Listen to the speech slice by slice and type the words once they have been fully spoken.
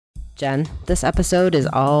Jen, this episode is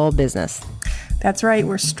all business. That's right.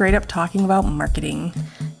 We're straight up talking about marketing.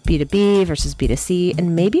 B2B versus B2C,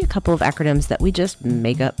 and maybe a couple of acronyms that we just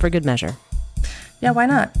make up for good measure. Yeah, why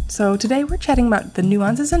not? So today we're chatting about the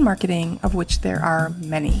nuances in marketing, of which there are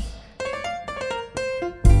many.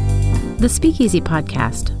 The Speakeasy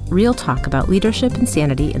Podcast, real talk about leadership and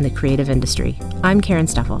sanity in the creative industry. I'm Karen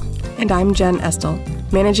Steffel. And I'm Jen Estel.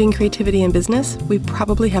 Managing creativity in business, we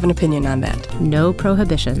probably have an opinion on that. No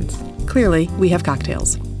prohibitions. Clearly, we have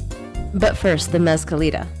cocktails. But first, the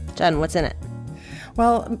mezcalita. Jen, what's in it?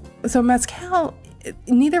 Well, so mezcal,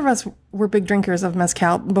 neither of us were big drinkers of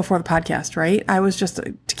mezcal before the podcast, right? I was just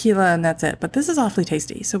tequila and that's it. But this is awfully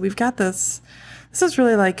tasty. So we've got this. This is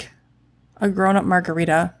really like a grown-up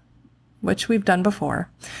margarita, which we've done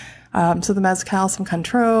before. So the mezcal, some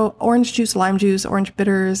Cointreau, orange juice, lime juice, orange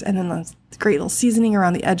bitters, and then the great little seasoning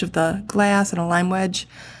around the edge of the glass and a lime wedge.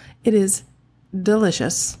 It is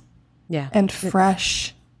delicious. Yeah. And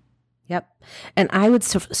fresh. Yep. And I would,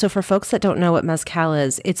 so for folks that don't know what mezcal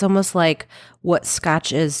is, it's almost like what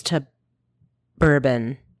Scotch is to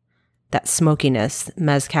bourbon, that smokiness,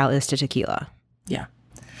 mezcal is to tequila. Yeah.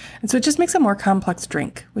 And so it just makes a more complex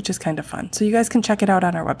drink, which is kind of fun. So you guys can check it out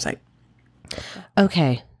on our website.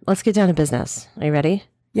 Okay, let's get down to business. Are you ready?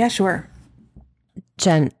 Yeah, sure.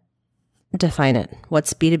 Jen, define it.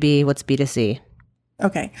 What's B2B? What's B2C?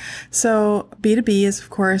 Okay, so B2B is, of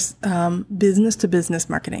course, business to business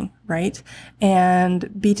marketing, right? And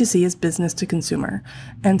B2C is business to consumer.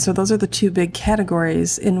 And so those are the two big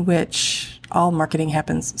categories in which all marketing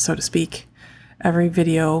happens, so to speak. Every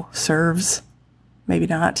video serves, maybe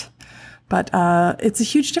not. But it's a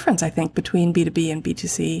huge difference, I think, between B2B and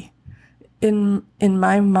B2C. In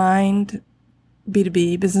my mind,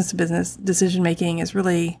 B2B, business to business decision making is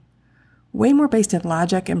really way more based in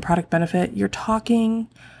logic and product benefit. You're talking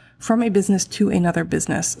from a business to another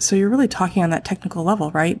business. So you're really talking on that technical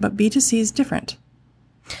level, right? But B2C is different.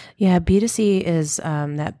 Yeah, B2C is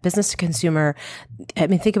that business to consumer. I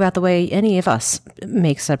mean, think about the way any of us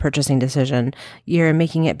makes a purchasing decision. You're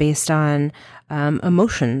making it based on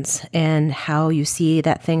emotions and how you see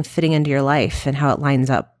that thing fitting into your life and how it lines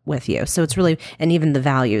up with you. So it's really, and even the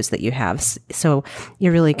values that you have. So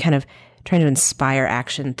you're really kind of trying to inspire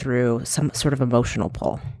action through some sort of emotional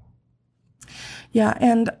pull. Yeah,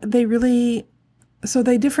 and they really, so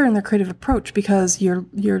they differ in their creative approach because you're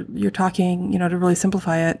talking, to really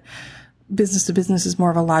simplify it, business to business is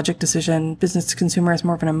more of a logic decision. Business to consumer is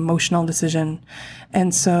more of an emotional decision.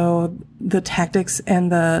 And so the tactics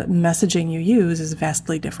and the messaging you use is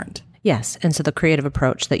vastly different. Yes. And so the creative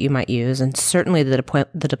approach that you might use and certainly the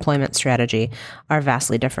deployment strategy are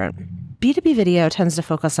vastly different. B2B video tends to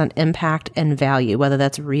focus on impact and value, whether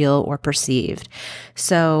that's real or perceived.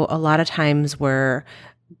 So a lot of times we're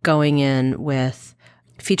going in with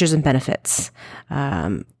features and benefits,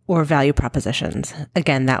 or value propositions.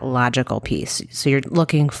 Again, that logical piece. So you're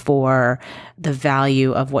looking for the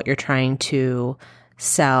value of what you're trying to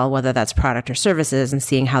sell, whether that's product or services, and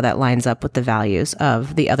seeing how that lines up with the values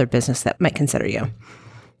of the other business that might consider you.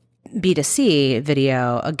 B2C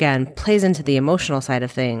video, again, plays into the emotional side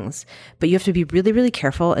of things, but you have to be really, really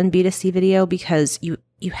careful in B2C video because you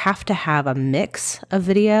have to have a mix of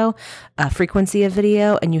video, a frequency of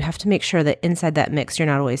video, and you have to make sure that inside that mix, you're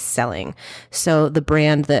not always selling. So the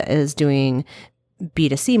brand that is doing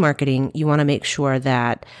B2C marketing, you want to make sure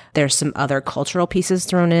that there's some other cultural pieces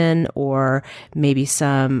thrown in, or maybe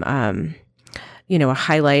some, a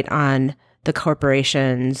highlight on the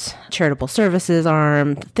corporation's charitable services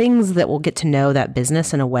arm, things that will get to know that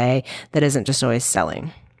business in a way that isn't just always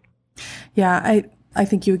selling. Yeah, I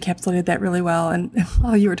think you encapsulated that really well. And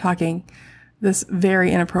while you were talking, this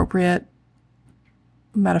very inappropriate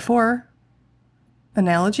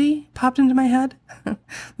analogy popped into my head.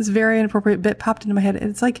 This very inappropriate bit popped into my head.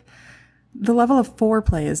 It's like the level of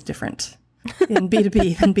foreplay is different in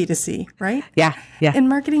B2B than B2C, right? Yeah. In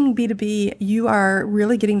marketing B2B, you are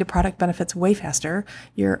really getting to product benefits way faster.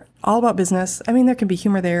 You're all about business. I mean, there can be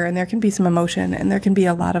humor there and there can be some emotion and there can be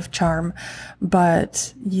a lot of charm,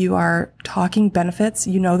 but you are talking benefits.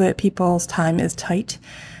 You know that people's time is tight.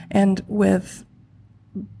 And with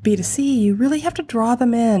B2C, you really have to draw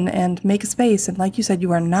them in and make a space. And like you said,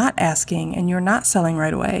 you are not asking and you're not selling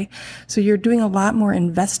right away. So you're doing a lot more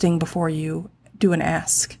investing before you do an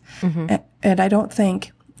ask. Mm-hmm. And I don't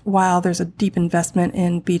think, while there's a deep investment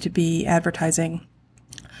in B2B advertising,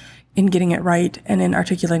 in getting it right and in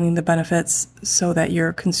articulating the benefits so that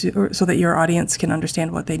your audience can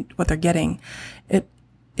understand what they're getting,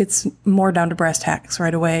 it's more down to brass tacks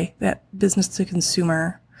right away. That business to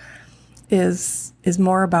consumer is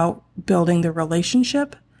more about building the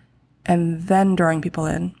relationship and then drawing people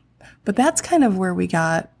in. But that's kind of where we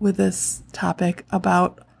got with this topic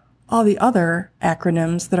about all the other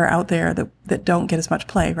acronyms that are out there that don't get as much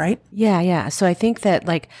play, right? Yeah. So I think that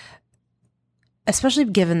like, especially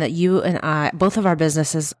given that you and I, both of our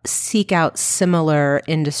businesses seek out similar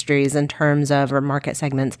industries in terms of, or market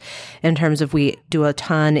segments, in terms of we do a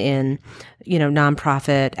ton in,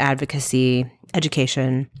 nonprofit, advocacy,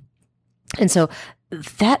 education. And so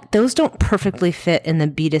those don't perfectly fit in the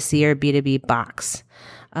B2C or B2B box,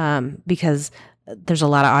 because there's a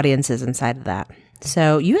lot of audiences inside of that.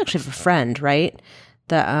 So you actually have a friend, right?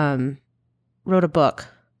 That, wrote a book.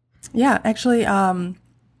 Yeah, actually,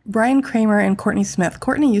 Brian Kramer and Courtney Smith.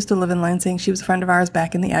 Courtney used to live in Lansing. She was a friend of ours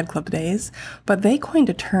back in the ad club days, but they coined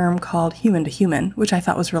a term called human to human, which I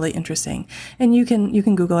thought was really interesting. And you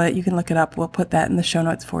can Google it. You can look it up. We'll put that in the show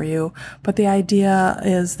notes for you. But the idea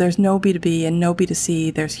is there's no B2B and no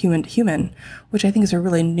B2C. There's human to human, which I think is a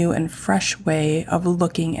really new and fresh way of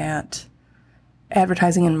looking at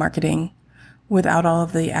advertising and marketing without all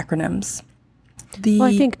of the acronyms. Well,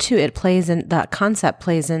 I think too, that concept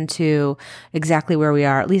plays into exactly where we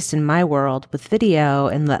are, at least in my world with video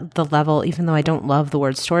and the level, even though I don't love the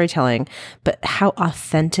word storytelling, but how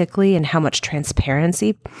authentically and how much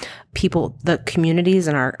transparency the communities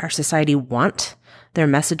in our society want their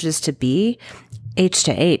messages to be. H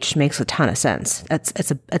to H makes a ton of sense.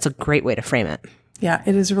 It's a great way to frame it. Yeah,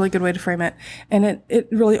 it is a really good way to frame it. And it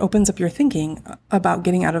really opens up your thinking about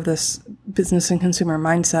getting out of this business and consumer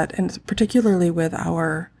mindset. And particularly with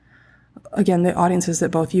the audiences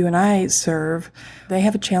that both you and I serve, they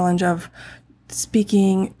have a challenge of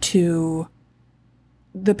speaking to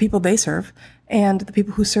the people they serve and the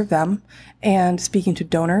people who serve them, and speaking to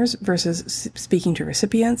donors versus speaking to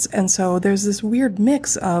recipients. And so there's this weird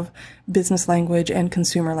mix of business language and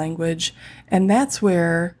consumer language. And that's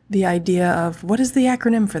where the idea of what is the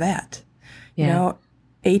acronym for that? Yeah.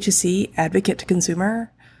 A to C, advocate to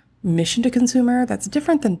consumer, mission to consumer, that's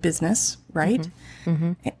different than business, right?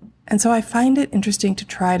 Mm-hmm. And so I find it interesting to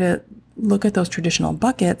try to look at those traditional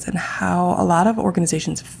buckets and how a lot of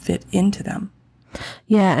organizations fit into them.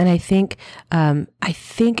 Yeah, and I think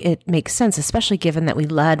it makes sense, especially given that we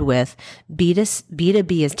led with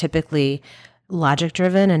B2B is typically logic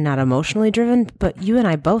driven and not emotionally driven. But you and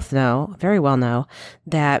I both very well know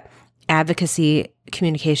that advocacy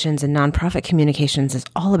communications and nonprofit communications is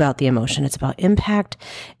all about the emotion. It's about impact.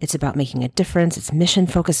 It's about making a difference. It's mission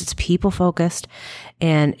focused. It's people focused,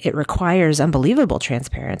 and it requires unbelievable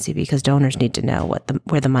transparency because donors need to know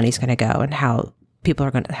where the money's going to go and how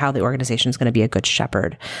the organization is going to be a good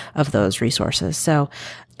shepherd of those resources. So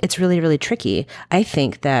it's really, really tricky. I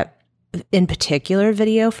think that in particular,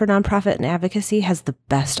 video for nonprofit and advocacy has the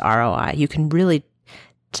best ROI. You can really,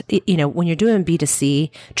 when you're doing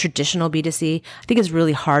B2C, traditional B2C, I think it's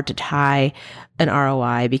really hard to tie an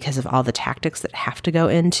ROI because of all the tactics that have to go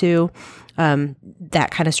into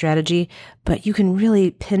that kind of strategy. But you can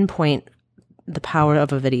really pinpoint the power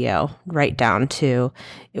of a video right down to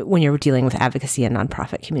when you're dealing with advocacy and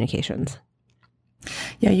nonprofit communications.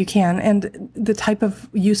 Yeah, you can. And the type of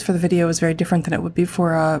use for the video is very different than it would be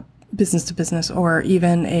for a business to business or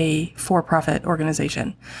even a for-profit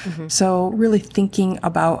organization. Mm-hmm. So really thinking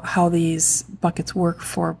about how these buckets work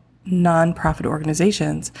for nonprofit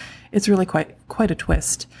organizations, it's really quite a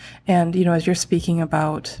twist. And, as you're speaking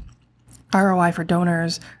about ROI for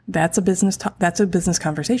donors, that's a business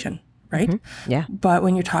conversation. Right? Mm-hmm. Yeah. But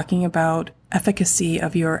when you're talking about efficacy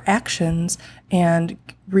of your actions and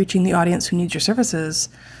reaching the audience who needs your services,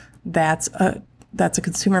 that's a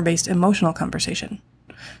consumer-based emotional conversation.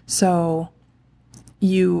 So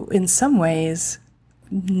you, in some ways,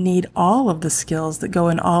 need all of the skills that go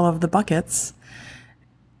in all of the buckets.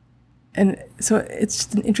 And so it's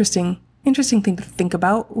just an interesting thing to think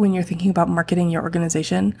about when you're thinking about marketing your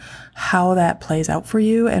organization, how that plays out for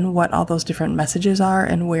you and what all those different messages are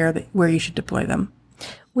and where you should deploy them.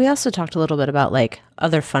 We also talked a little bit about like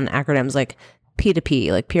other fun acronyms like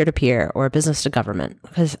P2P, like peer-to-peer, or business to government,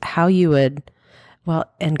 because how you would,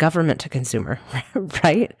 and government to consumer,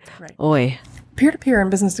 right? Right. Oy. Peer-to-peer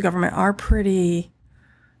and business to government are pretty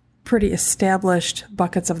established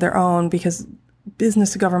buckets of their own because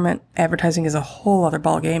business to government advertising is a whole other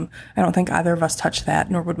ballgame. I don't think either of us touch that,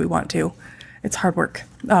 nor would we want to. It's hard work.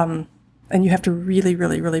 And you have to really,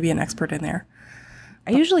 really, really be an expert in there.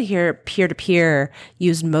 I usually hear peer-to-peer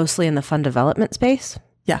used mostly in the fund development space.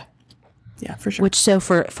 Yeah, for sure. Which, so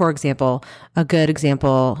for example, a good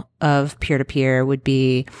example of peer-to-peer would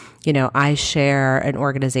be, I share an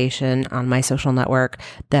organization on my social network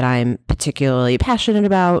that I'm particularly passionate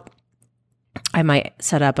about. I might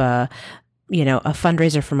set up a a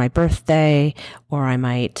fundraiser for my birthday, or I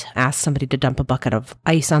might ask somebody to dump a bucket of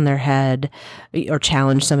ice on their head, or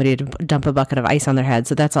challenge somebody to dump a bucket of ice on their head.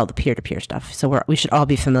 So that's all the peer-to-peer stuff. So we should all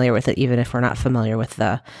be familiar with it, even if we're not familiar with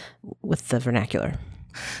the vernacular.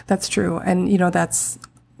 That's true. And, that's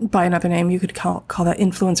by another name, you could call that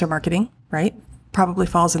influencer marketing, right? Probably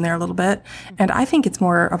falls in there a little bit. And I think it's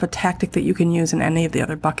more of a tactic that you can use in any of the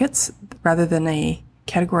other buckets rather than a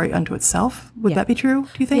category unto itself. Would that be true,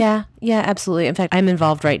 do you think? Yeah, absolutely. In fact, I'm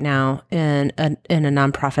involved right now in a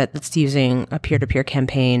nonprofit that's using a peer-to-peer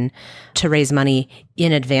campaign to raise money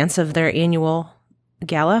in advance of their annual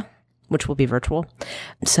gala, which will be virtual.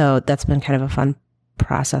 So that's been kind of a fun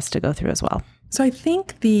process to go through as well. So I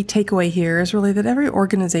think the takeaway here is really that every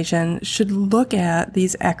organization should look at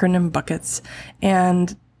these acronym buckets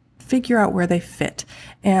and figure out where they fit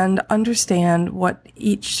and understand what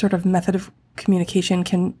each sort of method of communication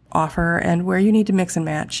can offer and where you need to mix and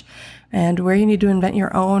match and where you need to invent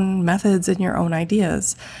your own methods and your own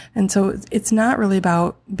ideas. And so it's not really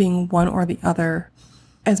about being one or the other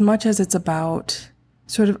as much as it's about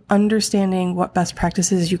sort of understanding what best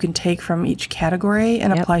practices you can take from each category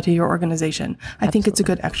and apply to your organization. I think it's a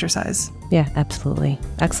good exercise. Yeah, absolutely.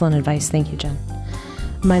 Excellent advice. Thank you, Jen.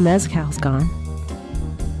 My mezcal's gone.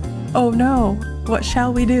 Oh no, what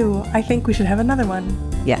shall we do? I think we should have another one.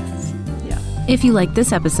 Yes. Yeah. If you like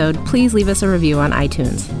this episode, please leave us a review on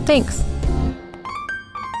iTunes. Thanks.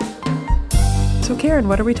 So Karen,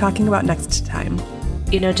 what are we talking about next time?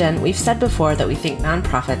 Jen, we've said before that we think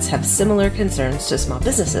nonprofits have similar concerns to small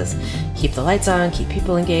businesses. Keep the lights on, keep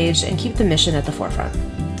people engaged, and keep the mission at the forefront.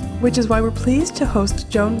 Which is why we're pleased to host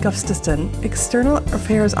Joan Gustafson, External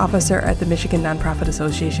Affairs Officer at the Michigan Nonprofit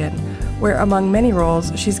Association, where among many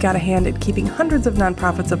roles, she's got a hand in keeping hundreds of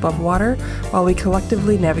nonprofits above water while we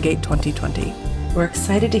collectively navigate 2020. We're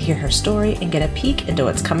excited to hear her story and get a peek into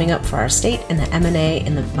what's coming up for our state and the M&A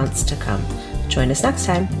in the months to come. Join us next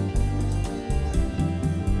time.